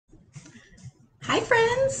Hi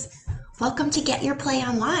friends! Welcome to Get Your Play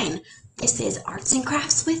Online. This is Arts and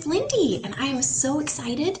Crafts with Lindy, and I am so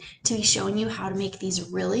excited to be showing you how to make these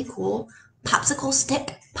really cool popsicle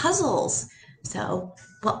stick puzzles. So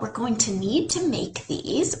what we're going to need to make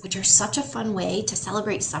these, which are such a fun way to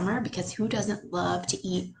celebrate summer, because who doesn't love to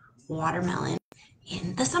eat watermelon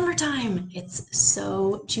in the summertime? It's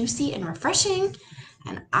so juicy and refreshing,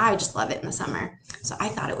 and I just love it in the summer. So I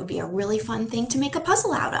thought it would be a really fun thing to make a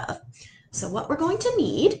puzzle out of. So what we're going to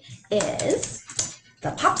need is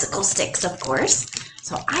the popsicle sticks, of course.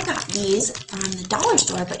 So I got these from the dollar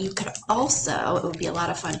store, but you could also, it would be a lot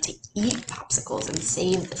of fun to eat popsicles and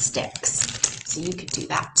save the sticks. So you could do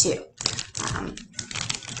that too.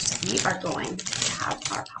 So we are going to have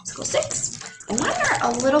our popsicle sticks. And mine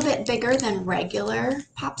are a little bit bigger than regular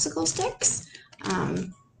popsicle sticks.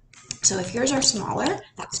 So if yours are smaller,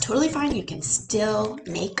 that's totally fine. You can still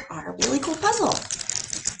make our really cool puzzle.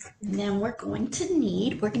 And then we're going to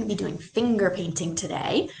be doing finger painting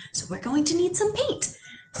today. So we're going to need some paint.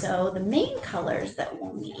 So the main colors that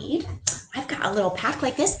we'll need, I've got a little pack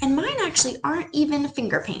like this, and mine actually aren't even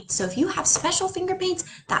finger paint. So if you have special finger paints,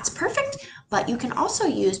 that's perfect, but you can also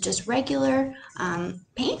use just regular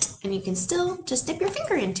paint, and you can still just dip your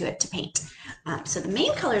finger into it to paint. So the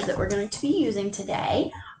main colors that we're going to be using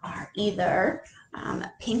today are either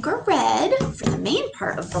pink or red for the main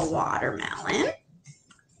part of the watermelon.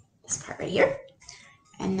 This part right here.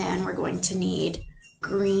 And then we're going to need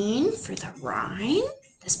green for the rind,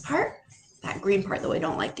 this part. That green part though I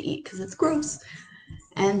don't like to eat because it's gross.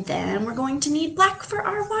 And then we're going to need black for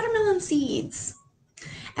our watermelon seeds.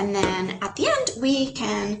 And then at the end we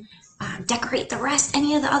can decorate the rest,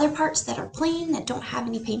 any of the other parts that are plain, that don't have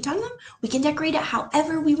any paint on them. We can decorate it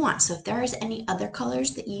however we want. So if there's any other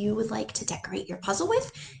colors that you would like to decorate your puzzle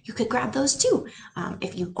with, you could grab those too.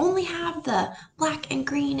 If you only have the black and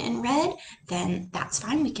green and red, then that's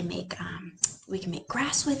fine. We can make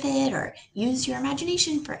grass with it, or use your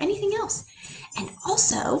imagination for anything else. And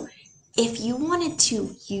also, if you wanted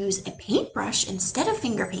to use a paintbrush instead of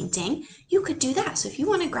finger painting, you could do that. So if you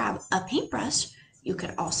want to grab a paintbrush, you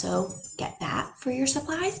could also get that for your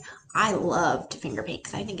supplies. I love to finger paint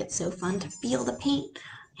because I think it's so fun to feel the paint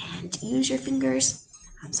and use your fingers.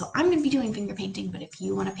 So I'm going to be doing finger painting, but if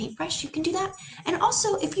you want a paintbrush, you can do that. And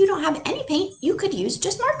also, if you don't have any paint, you could use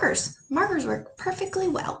just markers. Markers work perfectly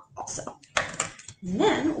well also. And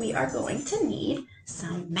then we are going to need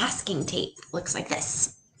some masking tape. Looks like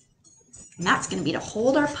this. And that's going to be to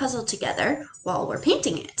hold our puzzle together while we're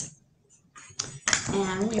painting it.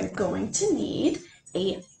 And we are going to need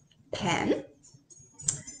a pen,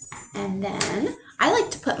 and then I like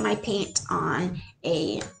to put my paint on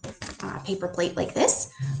a paper plate like this,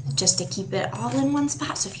 just to keep it all in one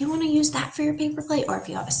spot. So if you want to use that for your paper plate, or if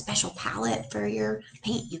you have a special palette for your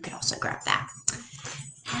paint, you could also grab that.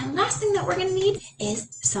 And last thing that we're going to need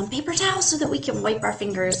is some paper towels so that we can wipe our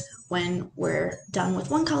fingers when we're done with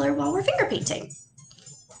one color while we're finger painting.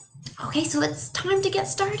 Okay, so it's time to get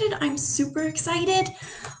started. I'm super excited.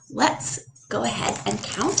 Let's go ahead and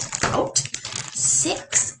count out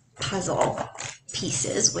 6 puzzle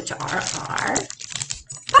pieces, which are our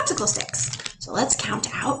popsicle sticks. So let's count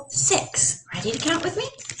out 6. Ready to count with me?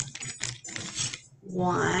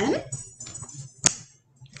 1,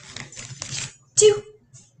 2,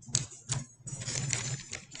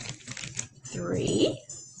 3,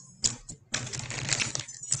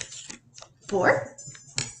 4,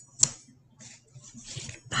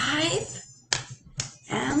 5,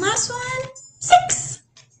 and last one, 6.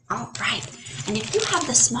 All right. And if you have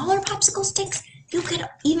the smaller popsicle sticks, you could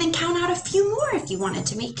even count out a few more if you wanted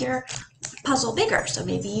to make your puzzle bigger. So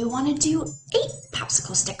maybe you want to do 8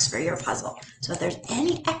 popsicle sticks for your puzzle. So if there's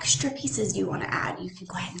any extra pieces you want to add, you can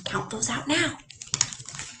go ahead and count those out now.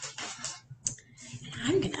 And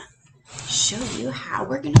I'm going to show you how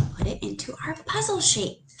we're going to put it into our puzzle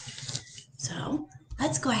shape. So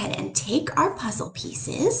let's go ahead and take our puzzle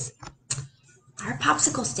pieces, our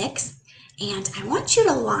popsicle sticks, and I want you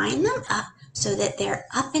to line them up so that they're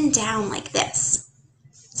up and down like this.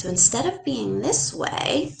 So instead of being this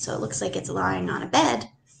way, so it looks like it's lying on a bed,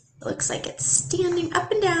 it looks like it's standing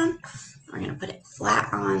up and down. We're going to put it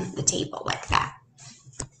flat on the table like that.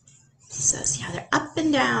 So see how they're up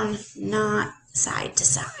and down, not side to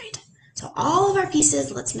side. So all of our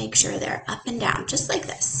pieces, let's make sure they're up and down, just like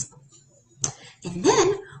this. And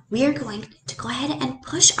then we are going to go ahead and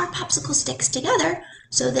push our popsicle sticks together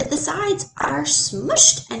so that the sides are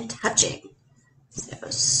smushed and touching. So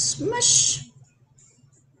smush.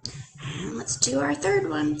 And let's do our third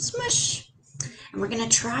one, smush. And we're going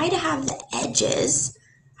to try to have the edges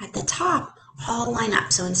at the top all line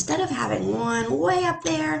up. So instead of having one way up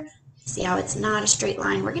there See how it's not a straight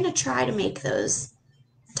line? We're going to try to make those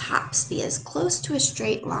tops be as close to a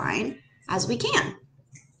straight line as we can.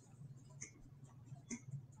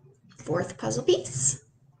 Fourth puzzle piece.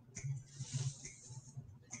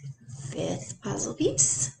 Fifth puzzle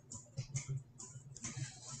piece.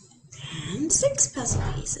 And six puzzle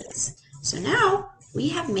pieces. So now we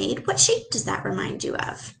have made, what shape does that remind you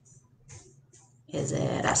of? Is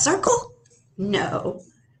it a circle? No.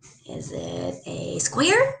 Is it a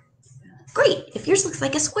square? Great. If yours looks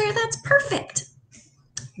like a square, that's perfect.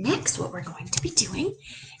 Next, what we're going to be doing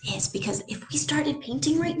is, because if we started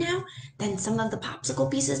painting right now, then some of the popsicle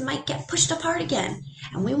pieces might get pushed apart again.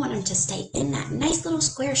 And we want them to stay in that nice little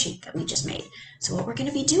square shape that we just made. So what we're going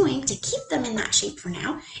to be doing to keep them in that shape for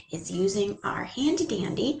now is using our handy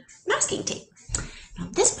dandy masking tape. Now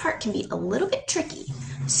this part can be a little bit tricky.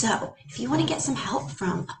 So if you want to get some help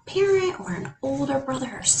from a parent or an older brother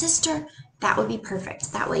or sister, that would be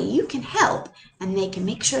perfect. That way you can help and they can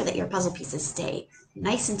make sure that your puzzle pieces stay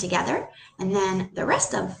nice and together. And then the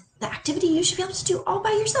rest of the activity you should be able to do all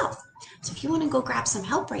by yourself. So if you want to go grab some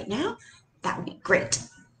help right now, that would be great.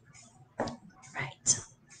 Right.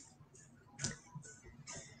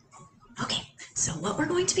 Okay, so what we're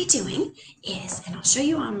going to be doing is, and I'll show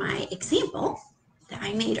you on my example that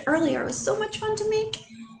I made earlier, it was so much fun to make,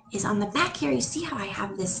 is on the back here, you see how I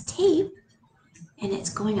have this tape and it's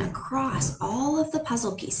going across all of the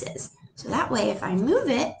puzzle pieces. So that way, if I move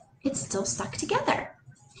it, it's still stuck together.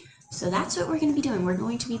 So that's what we're going to be doing. We're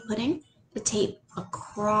going to be putting the tape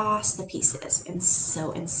across the pieces. And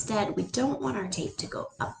so instead, we don't want our tape to go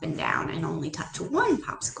up and down and only touch one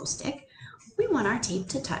popsicle stick. We want our tape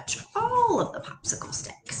to touch all of the popsicle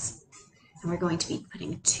sticks. And we're going to be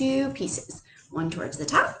putting two pieces, one towards the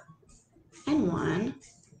top and one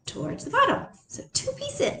towards the bottom. So two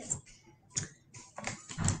pieces.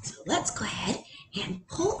 So let's go ahead and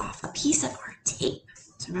pull off a piece of our tape.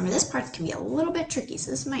 So remember, this part can be a little bit tricky.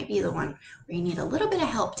 So this might be the one where you need a little bit of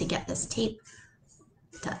help to get this tape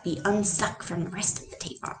to be unstuck from the rest of the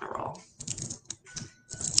tape on the roll.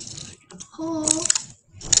 I'm going to pull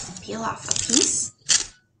and peel off a piece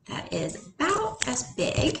that is about as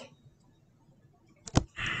big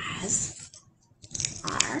as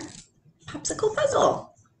our popsicle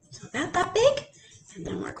puzzle. So about that big. And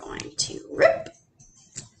then we're going to rip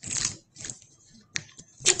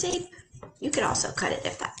the tape. You could also cut it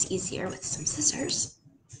if that's easier with some scissors.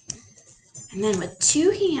 And then with two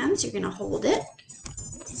hands, you're going to hold it.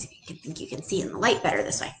 I think you can see in the light better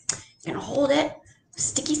this way. You're going to hold it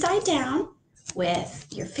sticky side down with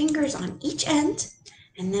your fingers on each end.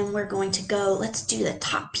 And then we're going to go, let's do the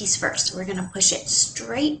top piece first. So we're going to push it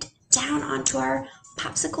straight down onto our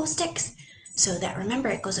popsicle sticks so that, remember,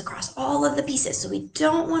 it goes across all of the pieces. So we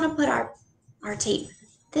don't want to put our tape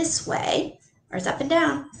this way, or it's up and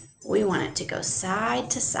down. We want it to go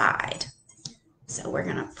side to side. So we're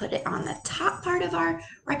going to put it on the top part of our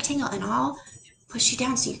rectangle, and I'll push you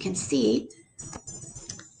down so you can see.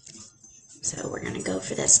 So we're going to go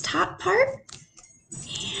for this top part,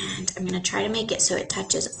 and I'm going to try to make it so it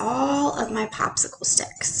touches all of my popsicle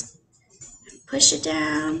sticks. And push it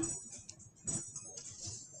down.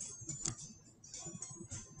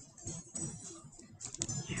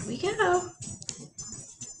 There we go.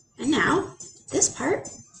 And now this part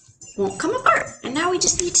won't come apart. And now we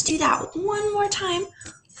just need to do that one more time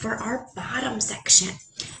for our bottom section.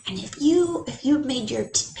 And if you've made your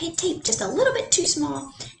tape just a little bit too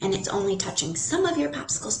small and it's only touching some of your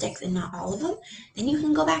popsicle sticks and not all of them, then you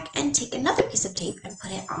can go back and take another piece of tape and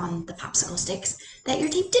put it on the popsicle sticks that your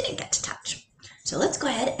tape didn't get to touch. So let's go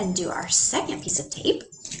ahead and do our second piece of tape.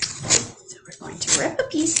 So we're going to rip a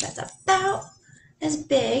piece that's about as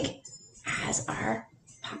big as our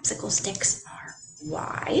popsicle sticks are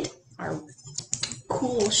wide, our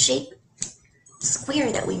cool shape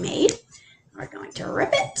square that we made. We're going to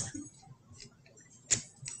rip it,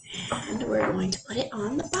 and we're going to put it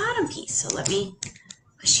on the bottom piece. So let me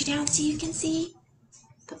push you down so you can see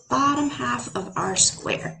the bottom half of our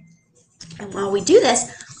square. And while we do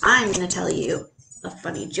this, I'm going to tell you a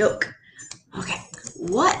funny joke. Okay,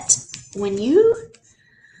 when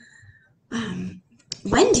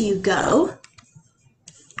do you go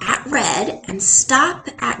at red and stop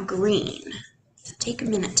at green? So take a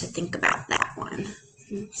minute to think about that one.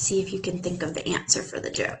 See if you can think of the answer for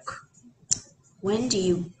the joke. When do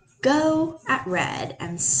you go at red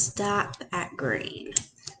and stop at green?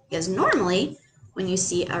 Because normally, when you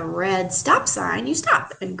see a red stop sign, you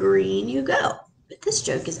stop, and green, you go. But this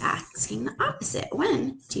joke is asking the opposite.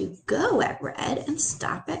 When do you go at red and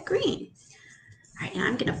stop at green? All right, and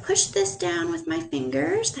I'm going to push this down with my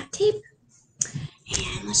fingers, that tape,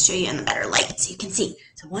 And let's show you in the better light so you can see.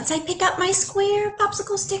 So once I pick up my square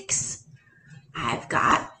popsicle sticks,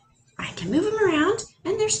 I can move them around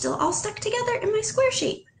and they're still all stuck together in my square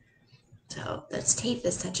shape. So this tape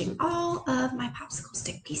is touching all of my popsicle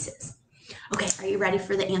stick pieces. Okay, are you ready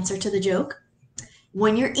for the answer to the joke?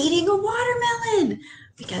 When you're eating a watermelon,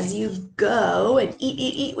 because you go and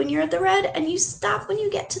eat when you're at the red and you stop when you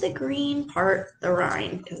get to the green part, the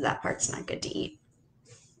rind, because that part's not good to eat.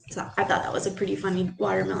 So I thought that was a pretty funny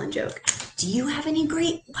watermelon joke. Do you have any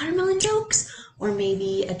great watermelon jokes? Or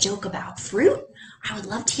maybe a joke about fruit? I would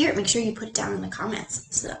love to hear it. Make sure you put it down in the comments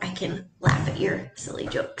so that I can laugh at your silly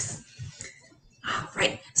jokes. All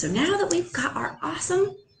right, so now that we've got our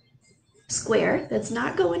awesome square that's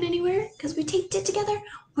not going anywhere because we taped it together,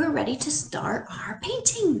 we're ready to start our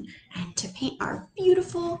painting and to paint our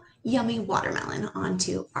beautiful, yummy watermelon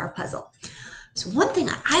onto our puzzle. So one thing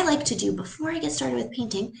I like to do before I get started with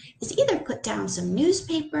painting is either put down some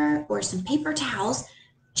newspaper or some paper towels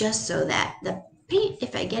just so that the paint,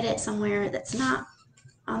 if I get it somewhere that's not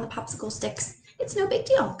on the popsicle sticks, it's no big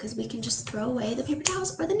deal because we can just throw away the paper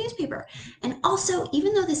towels or the newspaper. And also,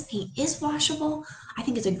 even though this paint is washable, I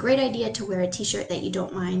think it's a great idea to wear a t-shirt that you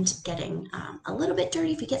don't mind getting a little bit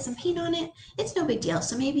dirty. If you get some paint on it, it's no big deal.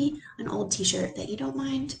 So maybe an old t-shirt that you don't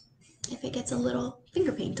mind if it gets a little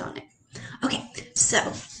finger paint on it. Okay, so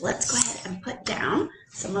let's go ahead and put down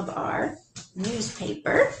some of our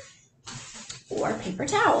newspaper or paper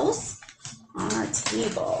towels on our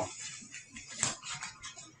table.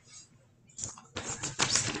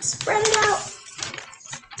 Spread it out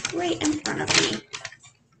right in front of me.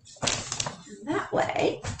 And that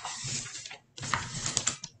way,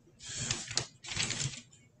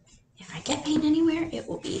 if I get paint anywhere, it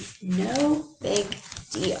will be no big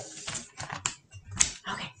deal.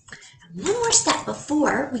 Okay, and one more step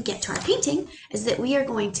before we get to our painting is that we are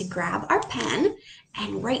going to grab our pen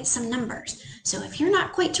and write some numbers. So if you're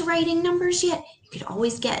not quite to writing numbers yet, you could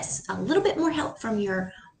always get a little bit more help from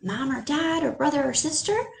your mom or dad or brother or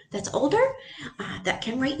sister that's older that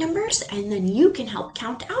can write numbers, and then you can help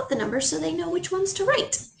count out the numbers so they know which ones to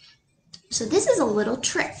write. So this is a little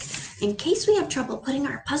trick in case we have trouble putting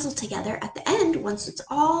our puzzle together at the end. Once it's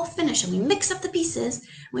all finished and we mix up the pieces and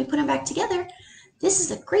we put them back together, this is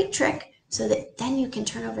a great trick so that then you can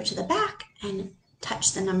turn over to the back and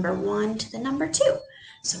touch the number 1 to the number 2.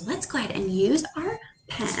 So let's go ahead and use our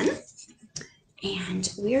pen,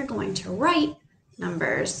 and we're going to write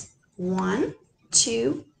numbers 1,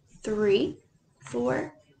 2, 3,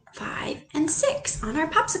 4, 5, and 6 on our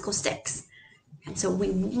popsicle sticks. And so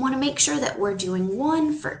we want to make sure that we're doing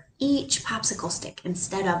 1 for each popsicle stick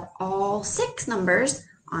instead of all 6 numbers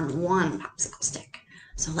on one popsicle stick.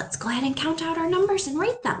 So let's go ahead and count out our numbers and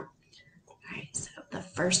write them. All right, so the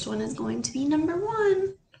first one is going to be number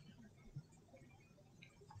 1.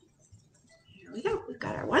 Here we go, we've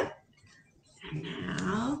got our 1. And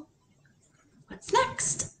now, what's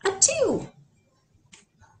next? A 2.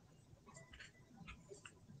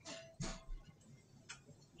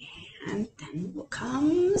 And then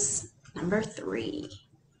comes number 3.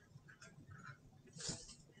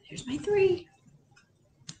 There's my 3.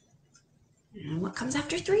 And what comes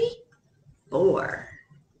after 3? 4.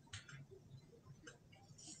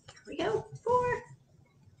 Here we go, 4.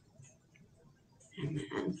 And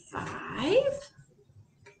then 5.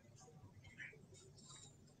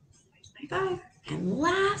 There's my 5. And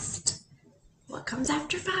last, what comes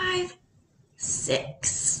after 5?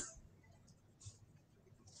 6.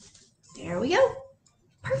 There we go.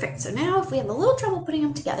 Perfect. So now if we have a little trouble putting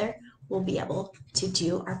them together, we'll be able to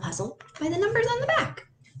do our puzzle by the numbers on the back.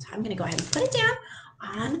 So I'm going to go ahead and put it down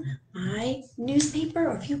on my newspaper,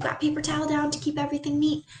 or if you've got paper towel down to keep everything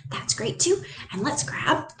neat, that's great too. And let's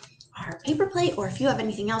grab our paper plate, or if you have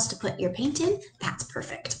anything else to put your paint in, that's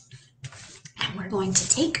perfect. And we're going to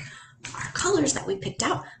take our colors that we picked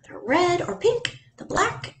out, the red or pink, the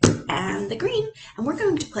black, and the green, and we're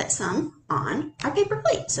going to put some on our paper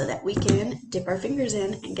plate so that we can dip our fingers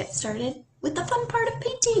in and get started with the fun part of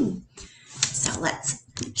painting. So let's,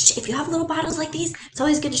 if you have little bottles like these, it's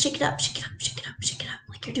always good to shake it up, shake it up, shake it up, shake it up,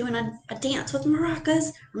 like you're doing a dance with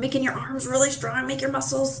maracas, or making your arms really strong, make your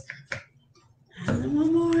muscles. And then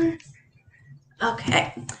one more.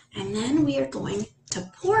 Okay, and then we are going to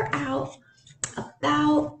pour out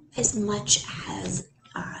about as much as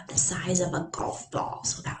the size of a golf ball,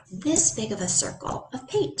 so about this big of a circle of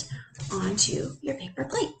paint onto your paper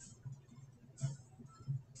plate.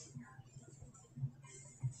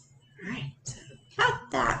 All right, so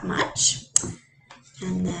about that much.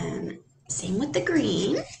 And then same with the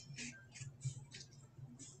green. There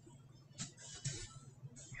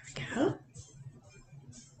we go.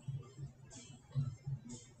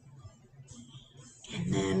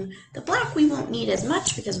 green. The black we won't need as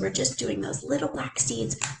much because we're just doing those little black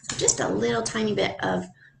seeds. So just a little tiny bit of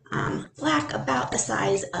black, about the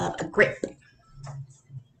size of a grape.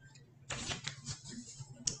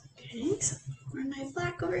 Okay, so pour my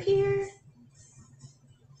black over here.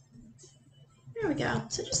 There we go.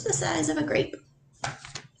 So just the size of a grape.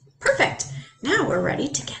 Perfect. Now we're ready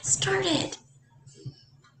to get started.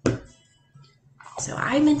 So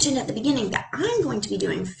I mentioned at the beginning that I'm going to be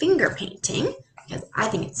doing finger painting because I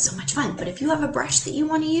think it's so much fun. But if you have a brush that you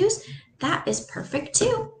want to use, that is perfect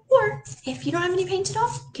too. Or if you don't have any paint at all,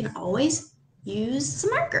 you can always use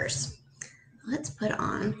some markers. Let's put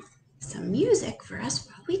on some music for us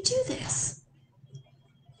while we do this.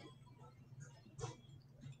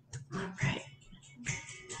 All right.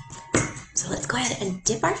 So let's go ahead and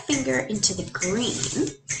dip our finger into the green.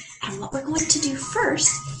 And what we're going to do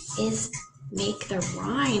first is make the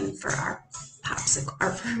rhyme for our popsicle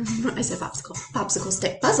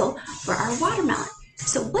stick puzzle for our watermelon.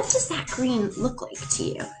 So what does that green look like to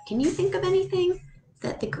you? Can you think of anything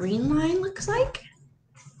that the green line looks like?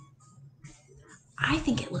 I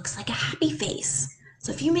think it looks like a happy face.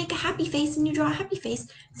 So if you make a happy face and you draw a happy face,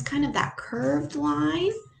 it's kind of that curved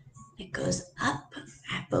line that goes up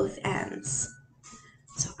at both ends.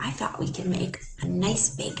 So I thought we could make a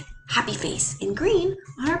nice big happy face in green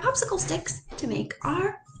on our popsicle sticks to make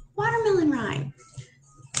our watermelon rhyme.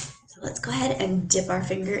 So let's go ahead and dip our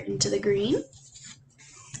finger into the green.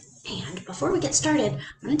 And before we get started,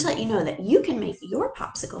 I'm going to let you know that you can make your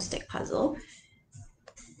popsicle stick puzzle.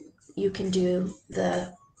 You can do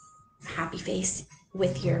the happy face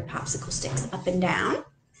with your popsicle sticks up and down.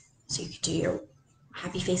 So you could do your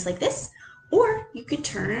happy face like this, or you could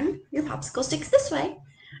turn your popsicle sticks this way,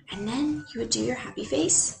 and then you would do your happy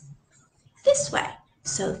face this way.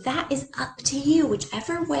 So that is up to you,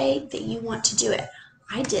 whichever way that you want to do it.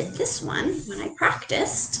 I did this one when I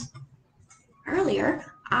practiced earlier.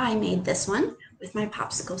 I made this one with my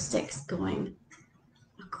popsicle sticks going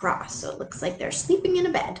across, so it looks like they're sleeping in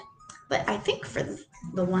a bed. But I think for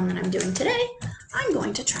the one that I'm doing today, I'm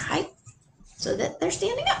going to try so that they're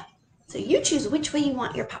standing up. So you choose which way you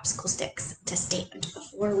want your popsicle sticks to stand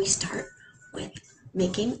before we start with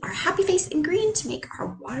making our happy face in green to make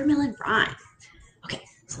our watermelon rhyme. Okay,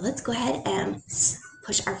 so let's go ahead and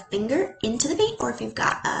push our finger into the paint, or if you've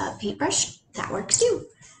got a paintbrush, that works too.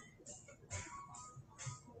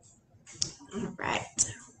 All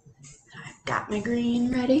right, I've got my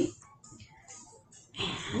green ready,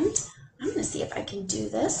 and I'm going to see if I can do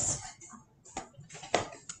this.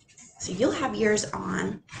 So you'll have yours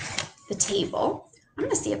on the table. I'm going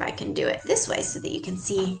to see if I can do it this way so that you can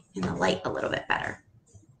see in the light a little bit better.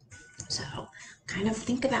 So kind of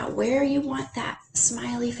think about where you want that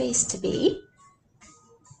smiley face to be.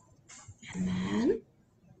 And then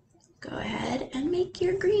go ahead and make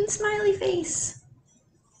your green smiley face.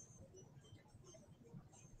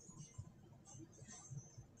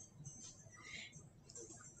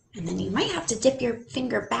 And then you might have to dip your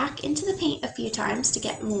finger back into the paint a few times to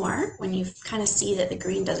get more when you kind of see that the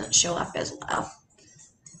green doesn't show up as well.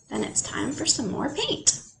 Then it's time for some more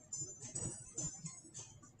paint.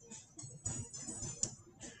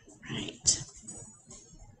 Right.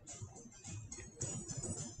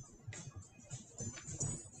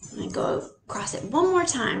 I'm going to go across it one more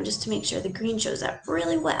time just to make sure the green shows up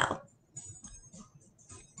really well.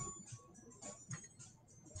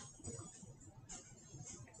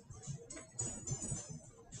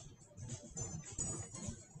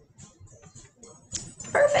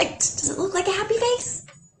 Perfect. Does it look like a happy face?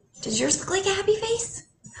 Does yours look like a happy face?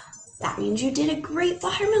 That means you did a great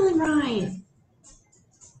watermelon rhyme.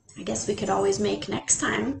 I guess we could always make next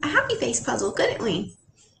time a happy face puzzle, couldn't we?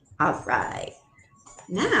 All right.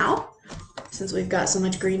 Now, since we've got so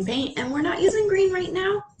much green paint and we're not using green right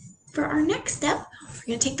now, for our next step, we're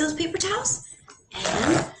going to take those paper towels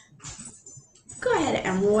and go ahead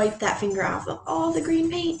and wipe that finger off of all the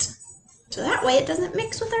green paint. So that way it doesn't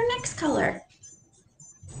mix with our next color.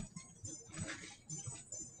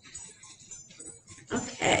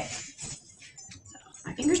 Okay, so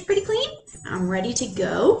my finger's pretty clean. I'm ready to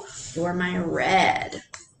go for my red.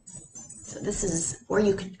 So this is, or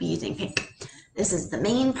you could be using pink. This is the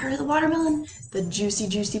main part of the watermelon, the juicy,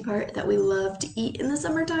 juicy part that we love to eat in the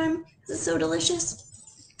summertime. This is so delicious.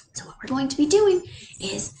 So what we're going to be doing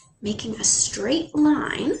is making a straight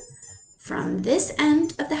line from this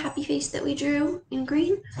end of the happy face that we drew in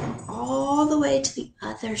green all the way to the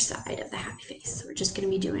other side of the happy face. So we're just going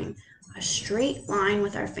to be doing a straight line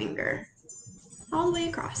with our finger all the way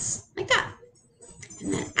across, like that.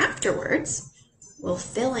 And then afterwards, we'll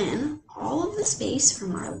fill in all of the space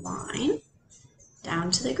from our line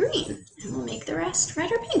down to the green, and we'll make the rest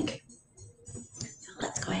red or pink. So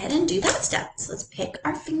let's go ahead and do that step. So let's pick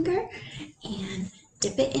our finger and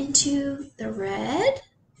dip it into the red.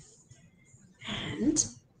 And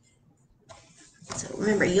so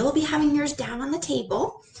remember, you'll be having yours down on the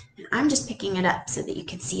table, and I'm just picking it up so that you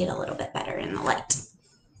can see it a little bit better in the light.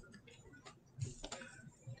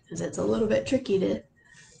 Because it's a little bit tricky to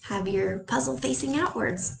have your puzzle facing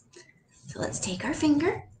outwards. So let's take our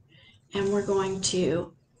finger and we're going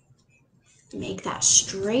to make that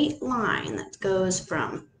straight line that goes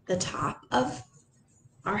from the top of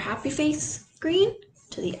our happy face green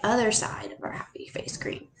to the other side of our happy face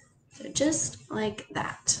green. So just like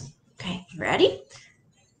that. Okay, you ready?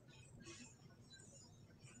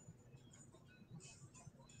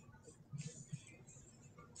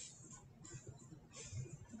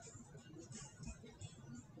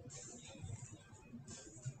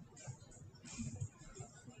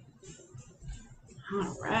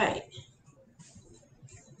 All right.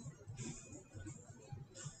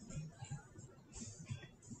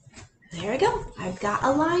 There we go. I've got a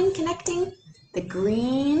line connecting the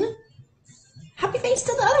green happy face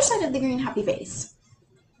to the other side of the green happy face.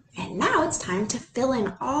 And now it's time to fill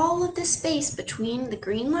in all of the space between the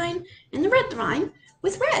green line and the red line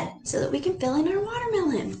with red so that we can fill in our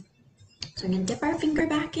watermelon. So I'm going to dip our finger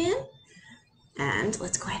back in and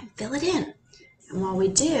let's go ahead and fill it in. And while we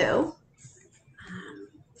do,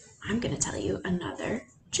 I'm going to tell you another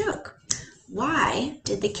joke. Why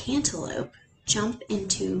did the cantaloupe jump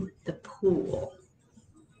into the pool?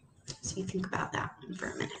 So you think about that one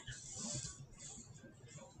for a minute.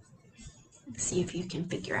 See if you can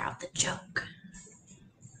figure out the joke.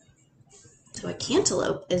 So a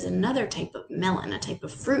cantaloupe is another type of melon, a type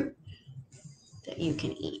of fruit that you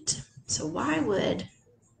can eat. So why would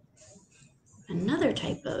another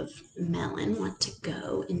type of melon want to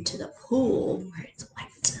go into the pool where it's wet?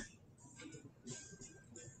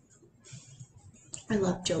 I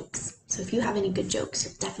love jokes. So if you have any good jokes,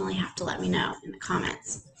 you'll definitely have to let me know in the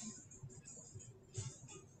comments.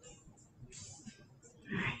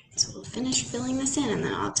 All right, so we'll finish filling this in and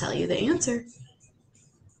then I'll tell you the answer.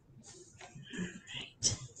 All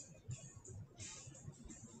right.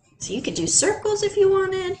 So you could do circles if you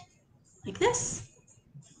wanted, like this,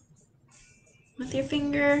 with your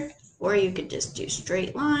finger, or you could just do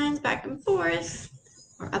straight lines back and forth,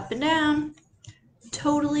 or up and down.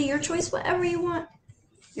 Totally your choice, whatever you want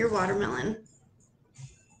your watermelon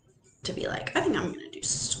to be like. I think I'm going to do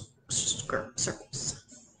circles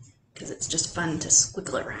because it's just fun to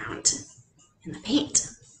squiggle around in the paint.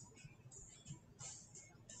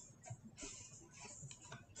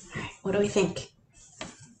 All right, what do we think?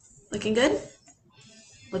 Looking good?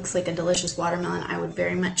 Looks like a delicious watermelon I would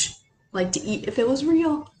very much like to eat if it was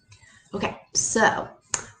real. Okay, so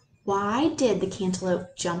why did the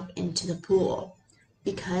cantaloupe jump into the pool?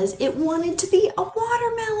 Because it wanted to be a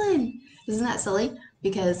watermelon. Isn't that silly?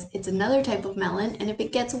 Because it's another type of melon, and if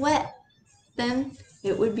it gets wet, then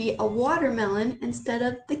it would be a watermelon instead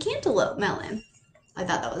of the cantaloupe melon. I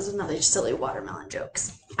thought that was another silly watermelon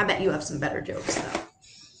jokes. I bet you have some better jokes though.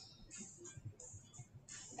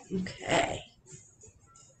 Okay.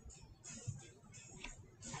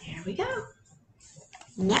 Here we go.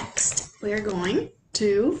 Next, we're going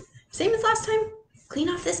to, same as last time, clean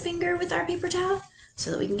off this finger with our paper towel so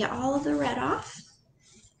that we can get all of the red off.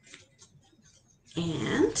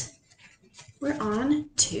 And we're on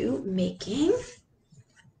to making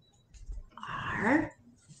our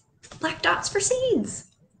black dots for seeds.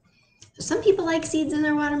 So some people like seeds in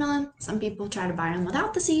their watermelon. Some people try to buy them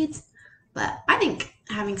without the seeds. But I think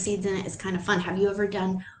having seeds in it is kind of fun. Have you ever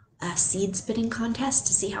done a seed spitting contest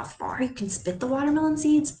to see how far you can spit the watermelon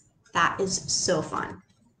seeds? That is so fun.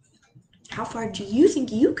 How far do you think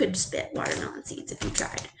you could spit watermelon seeds if you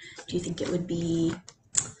tried? Do you think it would be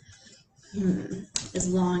as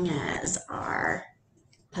long as our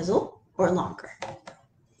puzzle or longer?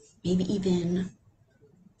 Maybe even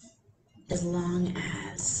as long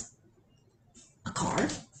as a car?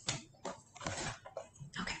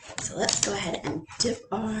 Okay, so let's go ahead and dip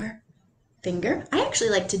our finger. I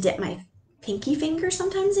actually like to dip my pinky finger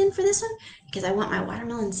sometimes in for this one because I want my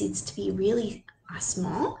watermelon seeds to be really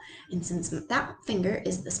small, and since that finger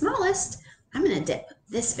is the smallest, I'm going to dip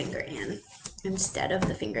this finger in instead of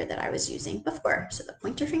the finger that I was using before. So the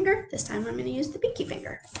pointer finger, this time I'm going to use the pinky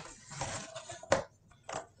finger.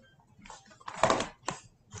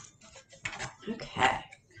 Okay,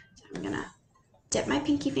 so I'm going to dip my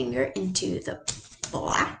pinky finger into the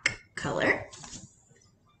black color.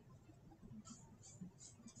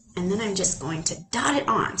 And then I'm just going to dot it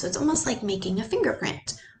on. So it's almost like making a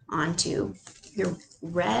fingerprint onto your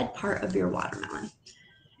red part of your watermelon.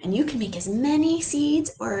 And you can make as many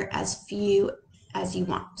seeds or as few as you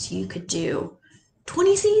want. So you could do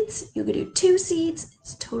 20 seeds, you could do 2 seeds.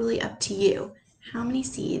 It's totally up to you how many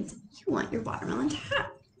seeds you want your watermelon to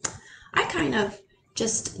have. I kind of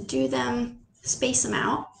just do them, space them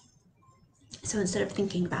out. So instead of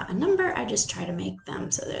thinking about a number, I just try to make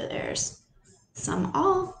them so that there's some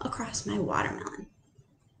all across my watermelon.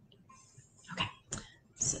 Okay,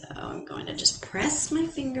 so I'm going to just press my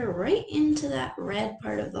finger right into that red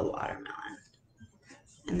part of the watermelon.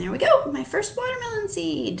 And there we go, my first watermelon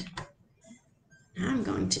seed. Now I'm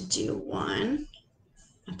going to do one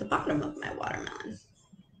at the bottom of my watermelon.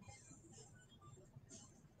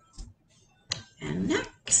 And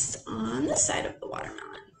next on this side of the watermelon.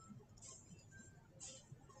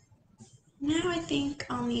 Now I think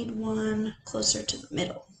I'll need one closer to the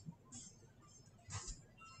middle.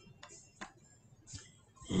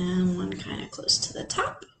 And one kind of close to the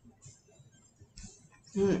top.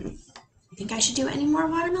 Think I should do any more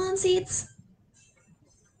watermelon seeds?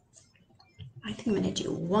 I think I'm going to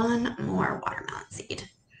do one more watermelon seed.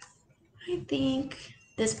 I think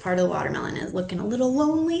this part of the watermelon is looking a little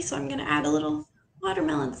lonely, so I'm going to add a little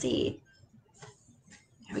watermelon seed.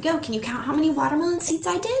 There we go. Can you count how many watermelon seeds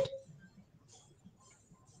I did?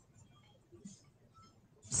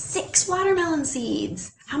 6 watermelon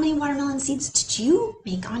seeds. How many watermelon seeds did you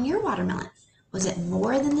make on your watermelon? Was it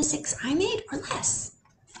more than the 6 I made or less?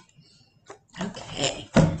 Okay,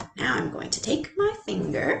 now I'm going to take my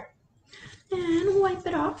finger and wipe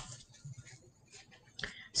it off.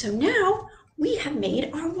 So now we have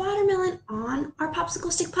made our watermelon on our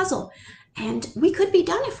popsicle stick puzzle. And we could be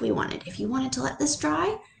done if we wanted. If you wanted to let this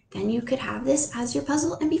dry, then you could have this as your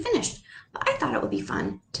puzzle and be finished. But I thought it would be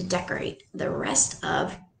fun to decorate the rest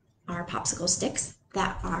of our popsicle sticks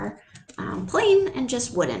that are plain and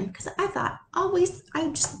just wooden, because I thought I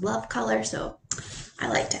just love color, so I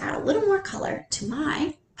like to add a little more color to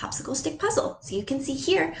my popsicle stick puzzle. So you can see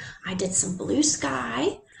here, I did some blue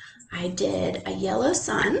sky, I did a yellow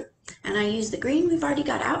sun, and I used the green we've already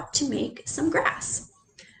got out to make some grass.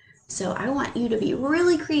 So I want you to be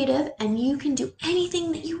really creative, and you can do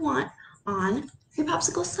anything that you want on your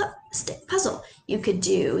popsicle stick puzzle. You could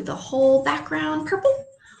do the whole background purple,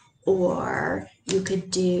 or you could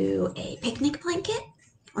do a picnic blanket,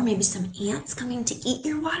 or maybe some ants coming to eat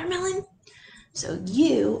your watermelon. So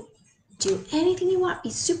you do anything you want. Be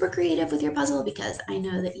super creative with your puzzle, because I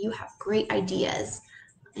know that you have great ideas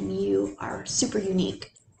and you are super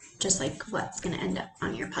unique, just like what's going to end up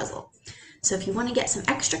on your puzzle. So if you want to get some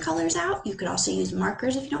extra colors out, you could also use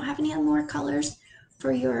markers if you don't have any more colors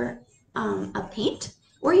for your paint,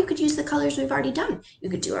 or you could use the colors we've already done. You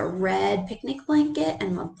could do a red picnic blanket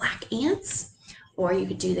and the black ants, or you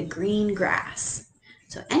could do the green grass.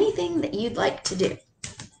 So anything that you'd like to do.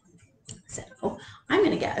 So I'm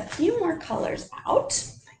going to get a few more colors out.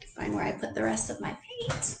 I can find where I put the rest of my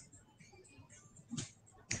paint.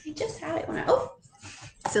 I just had it when oh,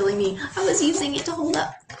 silly me. I was using it to hold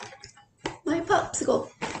up my popsicle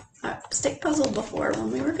stick puzzle before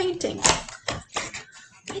when we were painting.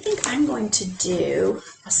 I think I'm going to do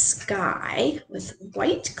a sky with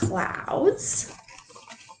white clouds,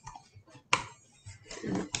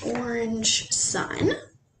 an orange sun,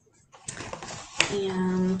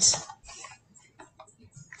 and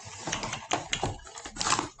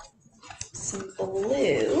some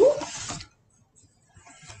blue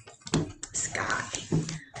sky.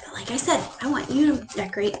 But like I said, I want you to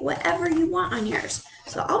decorate whatever you want on yours.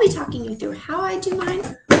 So I'll be talking you through how I do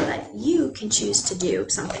mine, but you can choose to do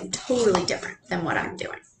something totally different than what I'm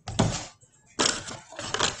doing.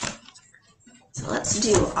 So let's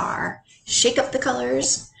do our shake up the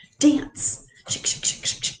colors dance. Shake, shake, shake,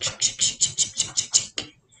 shake, shake, shake, shake, shake, shake, shake, shake,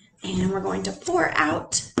 shake. And we're going to pour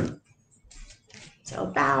out, so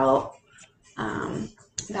about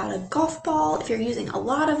a golf ball. If you're using a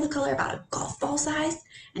lot of the color, about a golf ball size,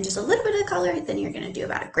 and just a little bit of color, then you're going to do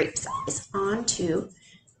about a grape size onto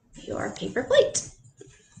your paper plate.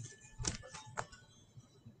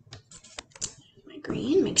 My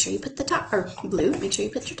green, make sure you put the top, or blue, make sure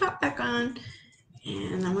you put your top back on.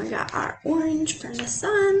 And then we got our orange for the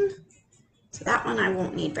sun. So that one I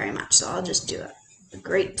won't need very much, so I'll just do a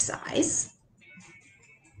grape size.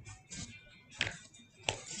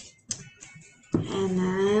 And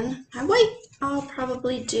then my white, I'll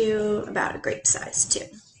probably do about a grape size too.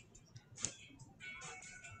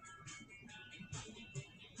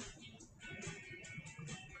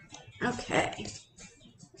 Okay.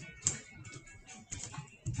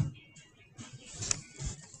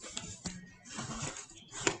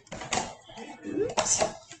 Oops.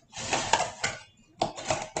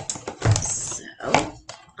 So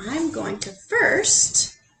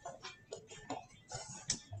first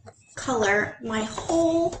color my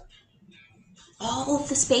all of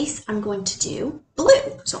the space I'm going to do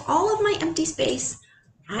blue. So all of my empty space,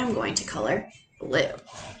 I'm going to color blue.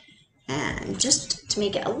 And just to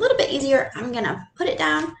make it a little bit easier, I'm gonna put it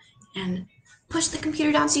down and push the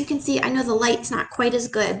computer down so you can see. I know the light's not quite as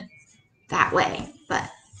good that way, but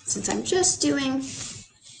since I'm just doing,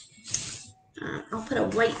 I'll put a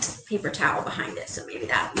white paper towel behind it, so maybe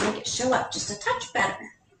that'll make it show up just a touch better.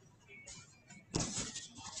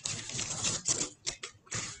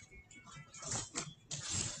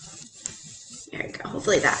 There we go.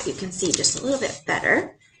 Hopefully that you can see just a little bit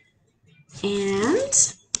better. And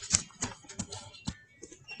let's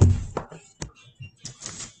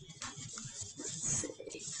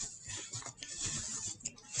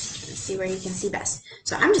see where you can see best.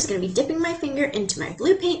 So I'm just going to be dipping my finger into my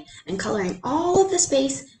blue paint and coloring all of the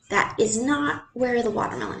space that is not where the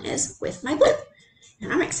watermelon is with my blue.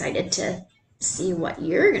 And I'm excited to see what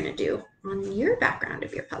you're going to do on your background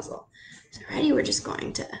of your puzzle. So ready, we're just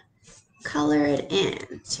going to color it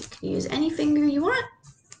in. So you can use any finger you want.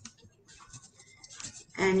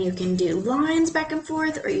 And you can do lines back and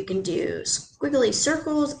forth, or you can do squiggly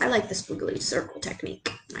circles. I like the squiggly circle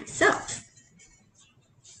technique myself.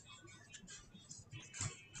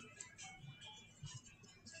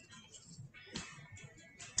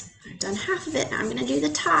 I've done half of it. Now I'm going to do the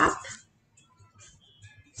top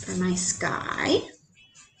for my sky.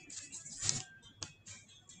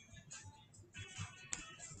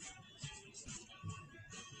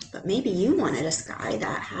 But maybe you wanted a sky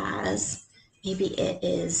that has, maybe it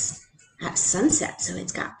is at sunset, so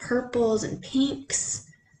it's got purples and pinks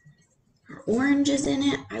or oranges in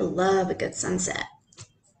it. I love a good sunset.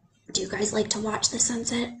 Do you guys like to watch the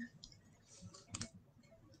sunset?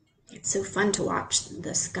 It's so fun to watch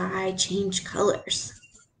the sky change colors.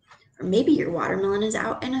 Or maybe your watermelon is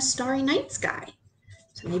out in a starry night sky.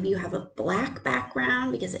 So maybe you have a black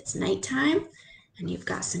background because it's nighttime and you've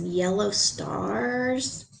got some yellow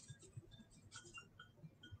stars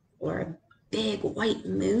or a big white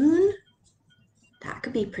moon. That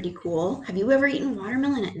could be pretty cool. Have you ever eaten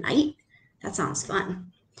watermelon at night? That sounds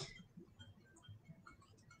fun.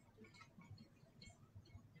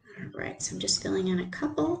 All right, so I'm just filling in a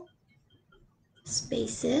couple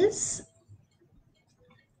spaces.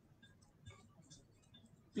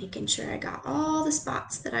 Making sure I got all the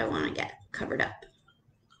spots that I want to get covered up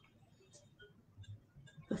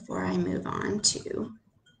before I move on to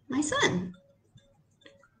my sun.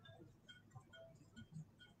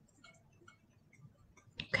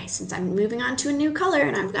 Okay, since I'm moving on to a new color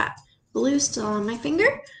and I've got blue still on my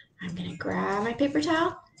finger, I'm going to grab my paper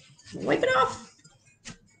towel and wipe it off.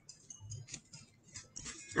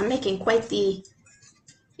 I'm making quite the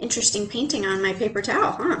interesting painting on my paper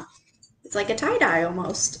towel, huh? It's like a tie-dye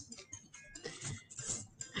almost.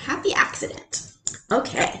 A happy accident.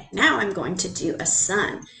 Okay, now I'm going to do a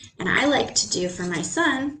sun. And I like to do for my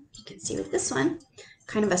sun, you can see with this one,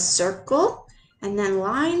 kind of a circle and then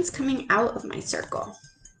lines coming out of my circle.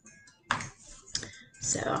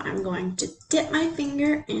 So I'm going to dip my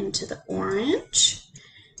finger into the orange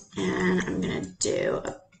and I'm going to do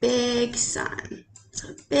a big sun. So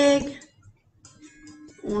a big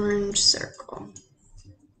orange circle.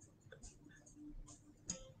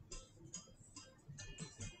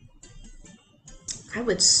 I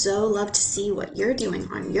would so love to see what you're doing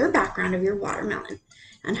on your background of your watermelon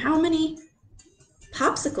and how many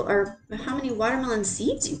popsicle or how many watermelon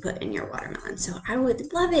seeds you put in your watermelon. So I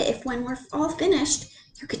would love it if when we're all finished,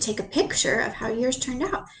 you could take a picture of how yours turned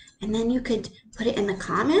out and then you could put it in the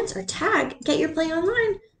comments or tag Get Your Play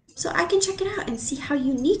Online so I can check it out and see how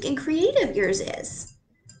unique and creative yours is,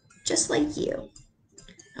 just like you.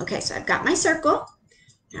 Okay, so I've got my circle.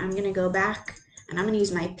 Now I'm gonna go back and I'm going to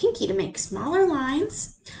use my pinky to make smaller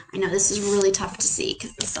lines. I know this is really tough to see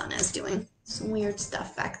because the sun is doing some weird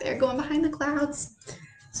stuff back there going behind the clouds.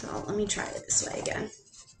 So let me try it this way again.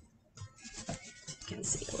 You can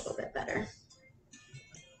see a little bit better.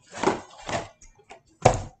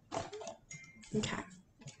 Okay.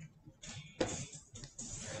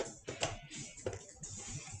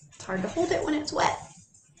 It's hard to hold it when it's wet.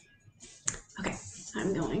 Okay,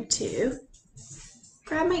 I'm going to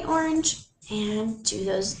grab my orange and do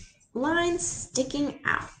those lines sticking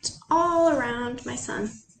out all around my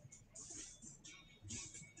sun.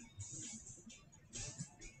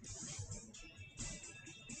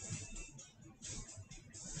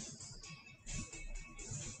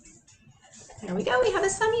 There we go, we have a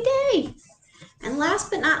sunny day. And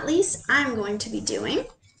last but not least, I'm going to be doing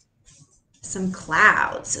some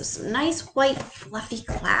clouds. So some nice white fluffy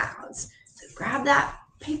clouds. So grab that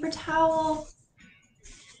paper towel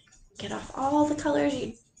get off all the colors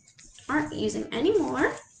you aren't using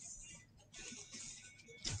anymore.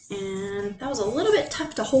 And that was a little bit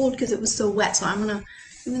tough to hold because it was so wet. So I'm gonna,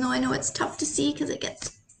 even though I know it's tough to see because it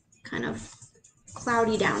gets kind of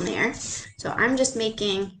cloudy down there. So I'm just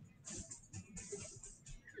making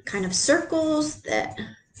kind of circles that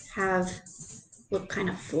look kind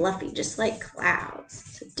of fluffy, just like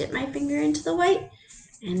clouds. So dip my finger into the white,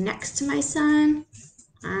 and next to my sun,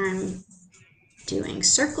 I'm doing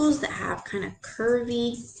circles that have kind of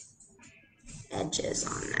curvy edges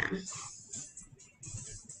on them.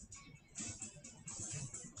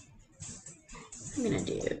 I'm gonna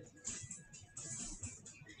do,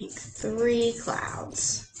 I think, 3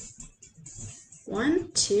 clouds.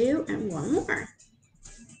 1, 2, and 1 more.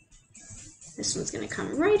 This one's gonna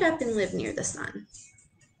come right up and live near the sun.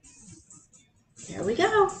 There we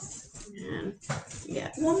go. And you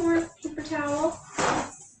get 1 more paper towel.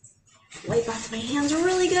 Wipe off my hands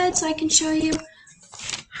really good so I can show you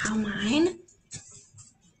how mine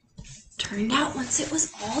turned out once it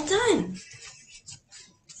was all done.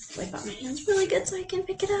 Wipe off my hands really good so I can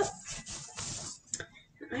pick it up.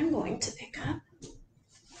 I'm going to pick up.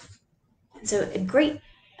 And so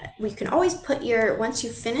we can always put once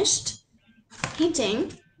you've finished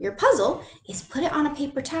painting your puzzle, is put it on a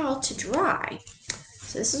paper towel to dry.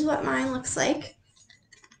 So this is what mine looks like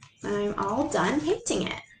when I'm all done painting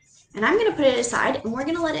it. And I'm gonna put it aside and we're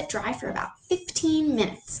gonna let it dry for about 15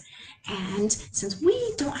 minutes. And since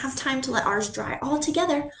we don't have time to let ours dry all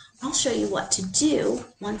together, I'll show you what to do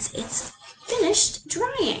once it's finished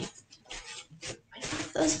drying. Wipe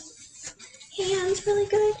off those hands really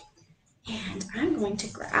good. And I'm going to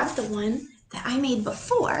grab the one that I made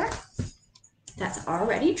before that's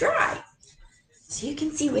already dry. So you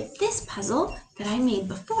can see with this puzzle that I made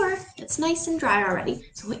before, it's nice and dry already.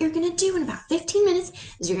 So what you're gonna do in about 15 minutes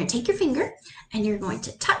is you're gonna take your finger and you're going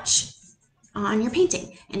to touch on your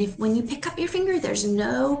painting. And when you pick up your finger, there's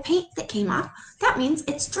no paint that came off, that means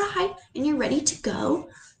it's dry and you're ready to go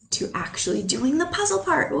to actually doing the puzzle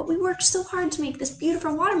part. What we worked so hard to make this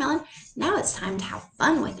beautiful watermelon, now it's time to have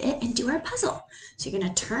fun with it and do our puzzle. So you're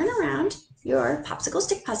gonna turn around your popsicle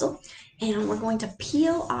stick puzzle and we're going to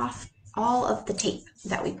peel off all of the tape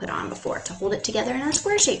that we put on before to hold it together in our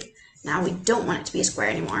square shape. Now we don't want it to be a square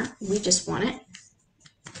anymore. We just want it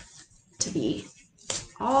to be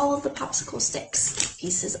all of the popsicle sticks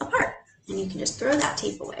pieces apart. And you can just throw that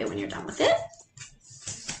tape away when you're done with it.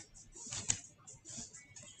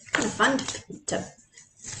 Kind of fun to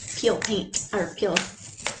peel paint or peel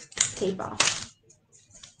tape off.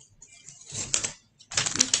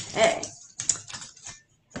 Okay.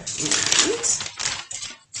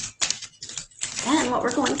 And then what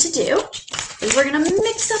we're going to do is we're going to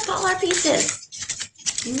mix up all our pieces.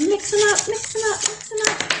 Mix them up, mix them up, mix them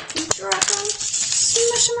up. And drop them,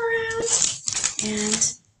 smush them around. And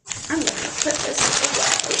I'm going to put this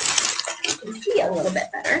away. You can see a little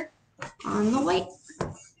bit better on the white.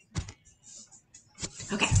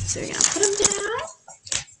 Okay, so you're going to put them down.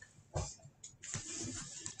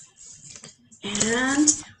 And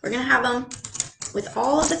we're going to have them with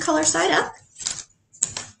all of the color side up.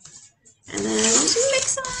 And then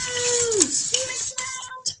mix them out.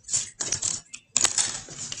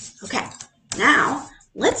 Okay, now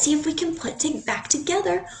let's see if we can put back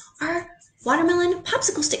together our watermelon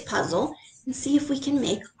popsicle stick puzzle and see if we can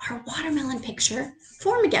make our watermelon picture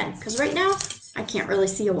form again. Because right now, I can't really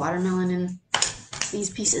see a watermelon in these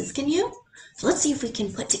pieces, can you? So let's see if we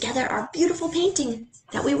can put together our beautiful painting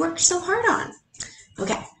that we worked so hard on.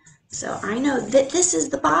 Okay, so I know that this is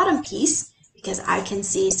the bottom piece because I can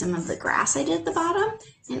see some of the grass I did at the bottom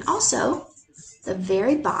and also the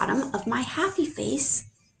very bottom of my happy face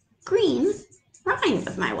green rind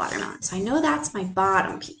of my watermelon. So I know that's my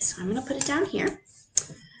bottom piece. So I'm going to put it down here.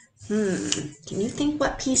 Can you think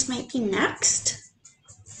what piece might be next?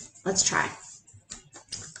 Let's try.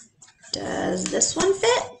 Does this one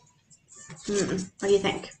fit? What do you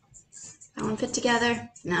think? That one fit together?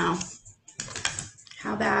 No.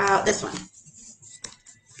 How about this one?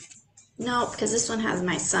 No, because this one has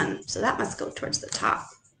my sun, so that must go towards the top.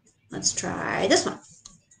 Let's try this one.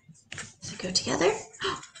 So go together.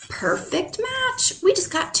 Oh, perfect match. We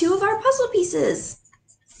just got 2 of our puzzle pieces.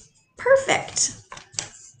 Perfect.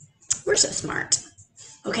 We're so smart.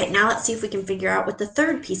 Okay, now let's see if we can figure out what the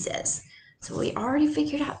third piece is. So we already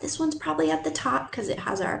figured out this one's probably at the top because it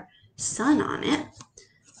has our sun on it.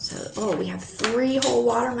 So, oh, we have 3 whole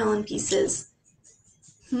watermelon pieces.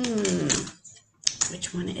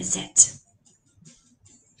 Which one is it?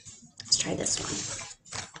 Let's try this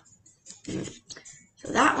one.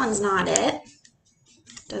 So that one's not it.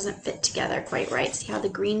 Doesn't fit together quite right. See how the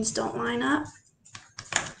greens don't line up?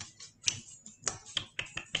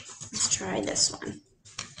 let's try this one.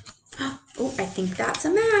 Oh, I think that's a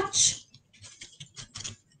match.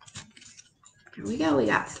 Here we go. We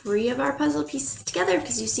got 3 of our puzzle pieces together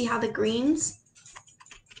because you see how the greens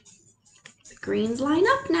line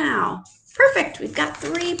up now. Perfect. We've got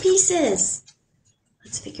 3 pieces.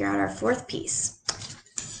 Let's figure out our 4th piece.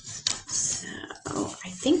 So I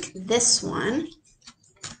think this one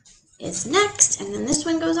is next, and then this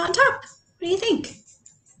one goes on top. What do you think?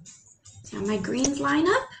 See how my greens line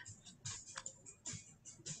up?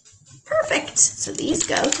 Perfect. So these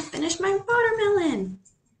go to finish my watermelon.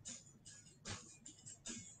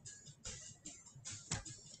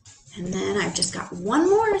 And then I've just got one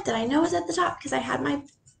more that I know is at the top because I had my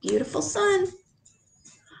beautiful sun.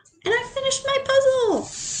 And I finished my puzzle.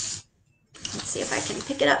 Let's see if I can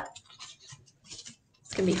pick it up.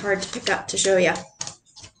 It's going to be hard to pick up to show you.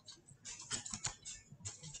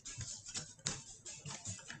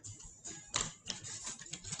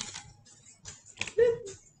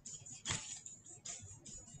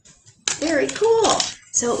 Very cool.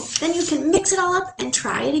 So then you can mix it all up and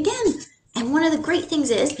try it again. And one of the great things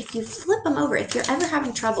is if you flip them over, if you're ever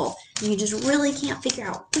having trouble and you just really can't figure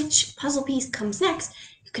out which puzzle piece comes next,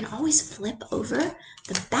 you can always flip over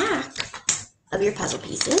the back of your puzzle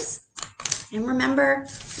pieces. And remember,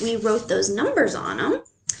 we wrote those numbers on them,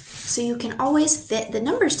 so you can always fit the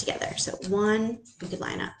numbers together. So 1, we could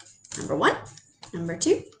line up number 1, number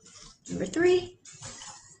 2, number 3,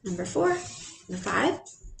 number 4, number 5,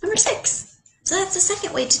 number 6. So that's the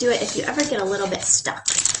second way to do it if you ever get a little bit stuck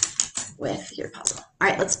with your puzzle. All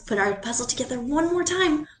right, let's put our puzzle together one more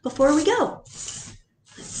time before we go. Let's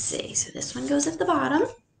see, so this one goes at the bottom.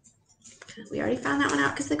 We already found that one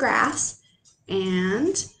out because the grass.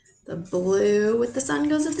 And the blue with the sun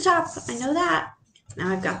goes at the top. I know that. Now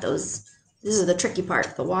I've got those. This is the tricky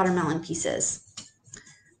part, the watermelon pieces.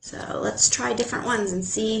 So let's try different ones and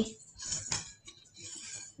see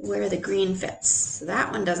where the green fits. So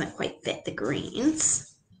that one doesn't quite fit the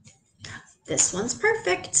greens. This one's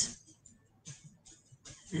perfect.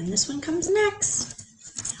 And this one comes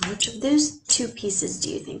next. Now, which of those 2 pieces do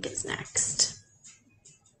you think is next?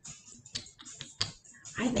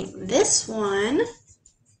 I think this one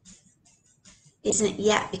isn't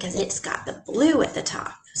yet because it's got the blue at the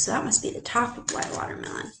top. So that must be the top of my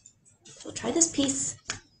watermelon. So we'll try this piece.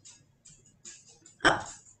 Oh,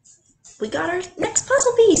 we got our next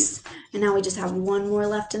puzzle piece. And now we just have one more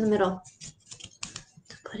left in the middle.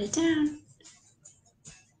 Put it down.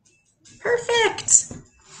 Perfect.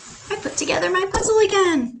 I put together my puzzle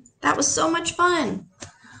again. That was so much fun.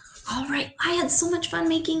 All right, I had so much fun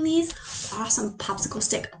making these awesome popsicle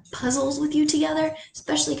stick puzzles with you together,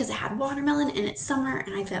 especially because I had watermelon and it's summer,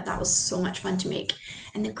 and I thought that was so much fun to make.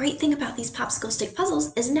 And the great thing about these popsicle stick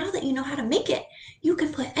puzzles is now that you know how to make it, you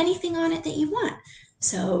can put anything on it that you want.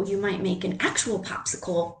 So you might make an actual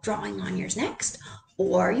popsicle drawing on yours next,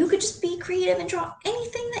 or you could just be creative and draw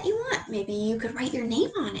anything that you want. Maybe you could write your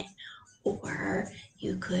name on it, or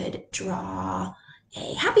you could draw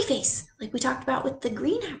a happy face like we talked about with the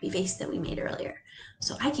green happy face that we made earlier.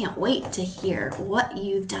 So I can't wait to hear what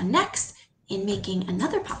you've done next in making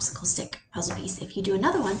another popsicle stick puzzle piece. If you do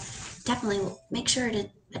another one, definitely make sure to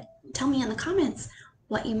tell me in the comments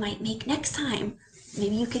what you might make next time.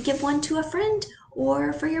 Maybe you could give one to a friend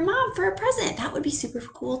or for your mom for a present. That would be super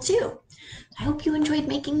cool too. I hope you enjoyed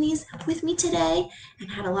making these with me today and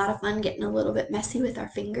had a lot of fun getting a little bit messy with our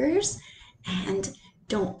fingers. And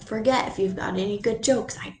don't forget, if you've got any good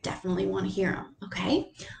jokes, I definitely want to hear them,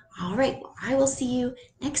 okay? All right, well, I will see you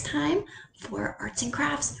next time for Arts and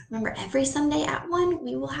Crafts. Remember, every Sunday at 1,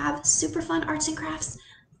 we will have super fun arts and crafts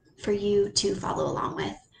for you to follow along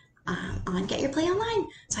with on Get Your Play Online.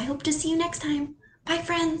 So I hope to see you next time. Bye,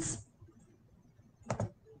 friends.